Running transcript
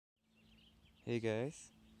Hey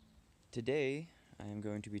guys, today I am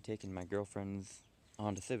going to be taking my girlfriend's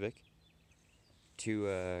Honda Civic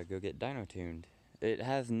to go get dyno tuned. It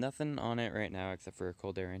has nothing on it right now except for a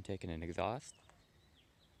cold air intake and an exhaust,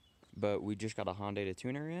 but we just got a Hondata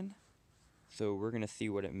tuner in, so we're going to see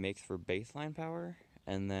what it makes for baseline power,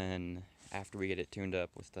 and then after we get it tuned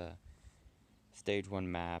up with the stage 1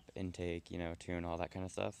 map, intake, tune, all that kind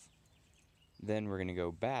of stuff, then we're going to go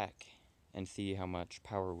back and see how much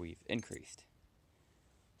power we've increased.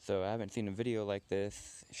 So I haven't seen a video like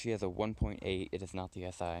this. She has a 1.8, it is not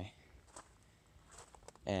the SI.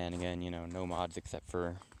 And again, no mods except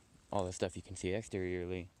for all the stuff you can see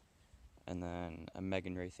exteriorly. And then a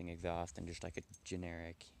Megan Racing exhaust and just like a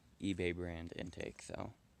generic eBay brand intake.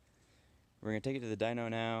 So we're going to take it to the dyno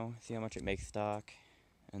now, see how much it makes stock,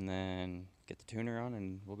 and then get the tuner on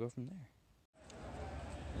and we'll go from there.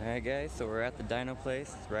 Alright guys, so we're at the dyno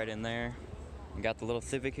place, it's right in there. We got the little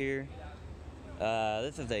Civic here.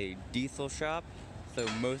 This is a diesel shop, so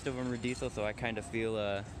most of them are diesel, so I kind of feel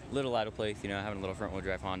a little out of place, having a little front wheel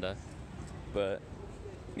drive Honda. But,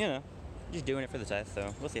 just doing it for the test,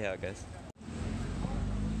 so we'll see how it goes.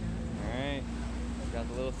 Alright, got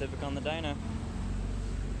the little Civic on the dyno.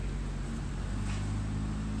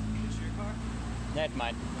 Is your car? That's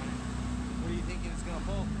mine. What are you thinking it's gonna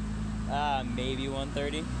pull? Maybe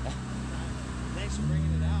 130. Thanks for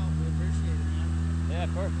bringing it out, we appreciate it, man. Yeah,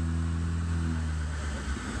 of course.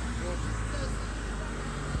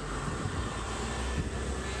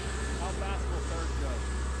 How fast will third go?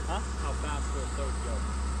 Huh? How fast will third go?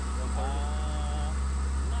 I'm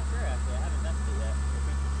not sure actually, I haven't tested it yet.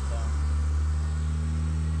 So.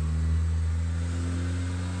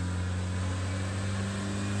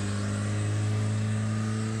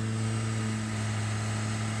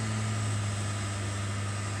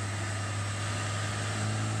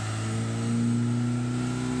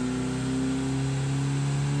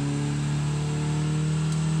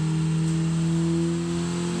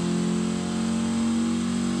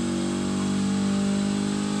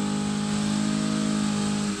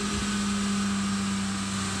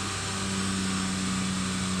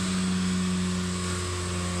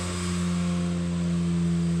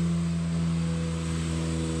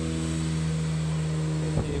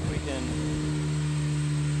 See if we can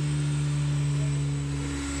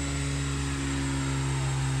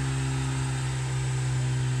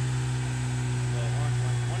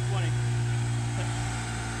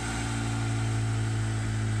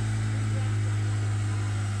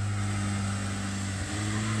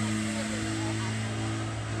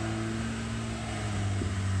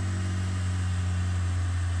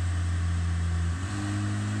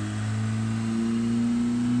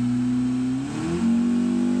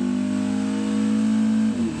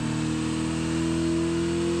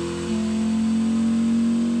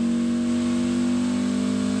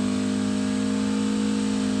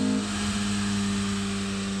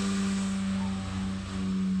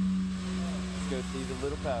go see the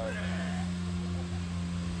little power.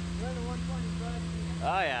 We're the 120, bud.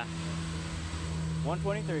 Oh yeah.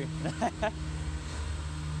 123. Broke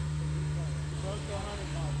to 100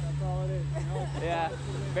 miles, that's all it is. Yeah,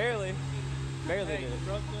 barely. Barely Hey, did it.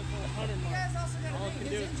 broke to 100 miles. You guys also All gotta it think can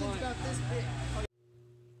do his is engine's climb. about this big.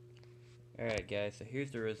 Alright guys, so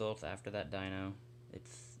here's the results after that dyno.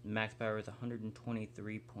 Its max power is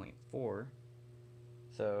 123.4.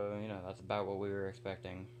 So, that's about what we were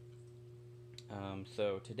expecting.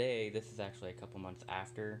 So today, this is actually a couple months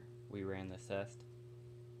after we ran this test.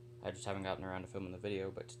 I just haven't gotten around to filming the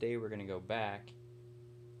video, but today we're going to go back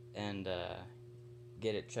and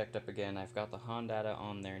get it checked up again. I've got the Hondata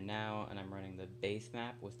on there now, and I'm running the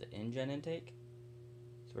basemap with the InGen intake.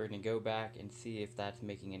 So we're going to go back and see if that's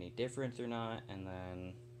making any difference or not, and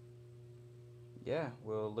then, yeah,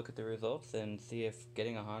 we'll look at the results and see if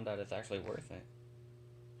getting a Hondata is actually worth it.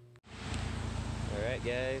 Alright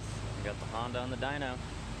guys, we got the Honda on the dyno.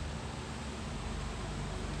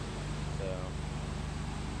 So,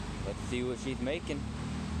 let's see what she's making.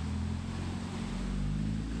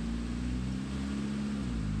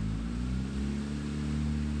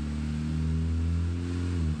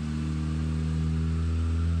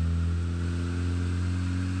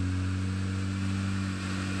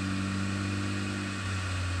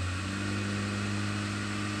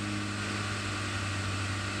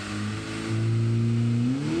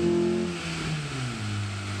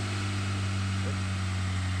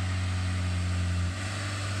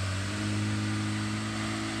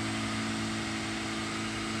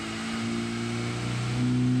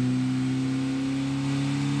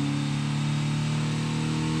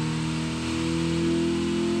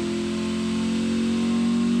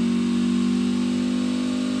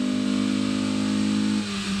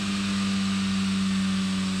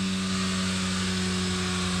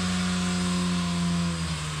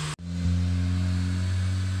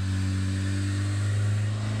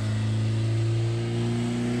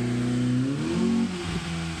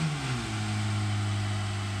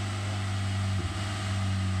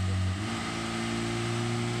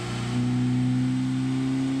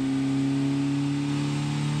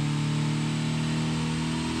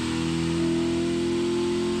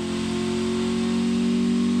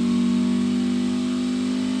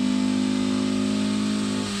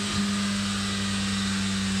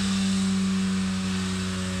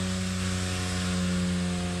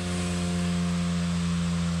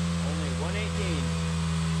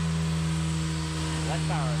 Less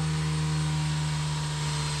power.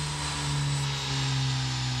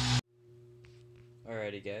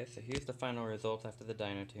 Alrighty guys, so here's the final results after the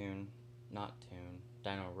dyno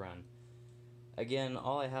run. Again,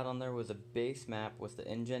 all I had on there was a base map with the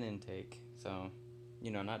engine intake, so, you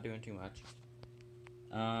know, not doing too much.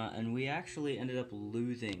 And we actually ended up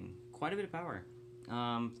losing quite a bit of power.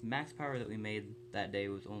 Max power that we made that day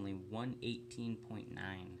was only 118.9.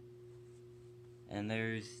 And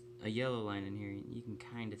there's a yellow line in here, you can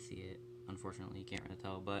kind of see it. Unfortunately, you can't really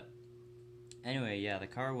tell, but anyway, yeah, the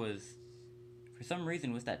car was, for some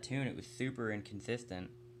reason with that tune, it was super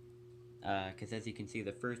inconsistent. Because as you can see,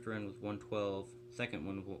 the first run was 112, second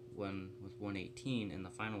one was 118, and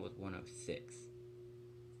the final was 106.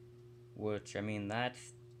 Which, I mean,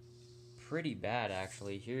 that's pretty bad,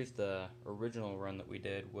 actually. Here's the original run that we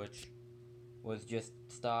did, which was just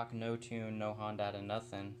stock, no tune, no Hondata,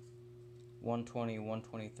 nothing. 120,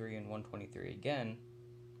 123, and 123 again.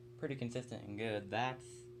 Pretty consistent and good. That's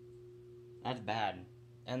bad.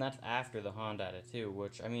 And that's after the Hondata, too,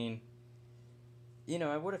 which, I mean, you know,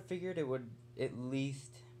 I would have figured it would at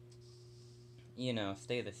least, you know,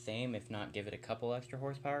 stay the same, if not give it a couple extra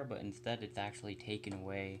horsepower, but instead it's actually taken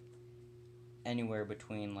away anywhere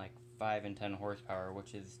between like 5 and 10 horsepower,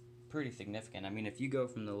 which is pretty significant. I mean, if you go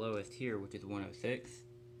from the lowest here, which is 106,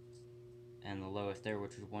 and the lowest there,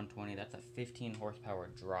 which is 120, that's a 15 horsepower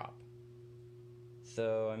drop.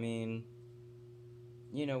 So, I mean,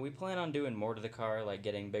 you know, we plan on doing more to the car, like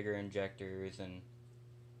getting bigger injectors and,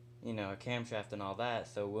 you know, a camshaft and all that,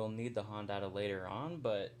 so we'll need the Hondata later on,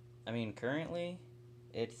 but, I mean, currently,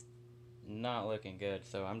 it's not looking good,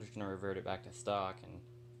 so I'm just going to revert it back to stock, and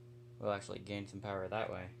we'll actually gain some power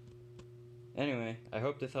that way. Anyway, I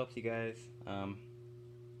hope this helps you guys.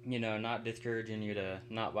 You know, not discouraging you to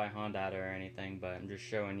not buy Hondata or anything, but I'm just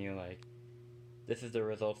showing you, like, this is the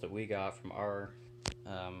results that we got from our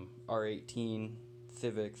R18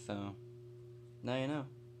 Civic, so now you know.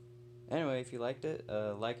 Anyway, if you liked it,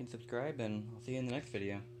 like and subscribe, and I'll see you in the next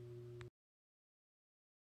video.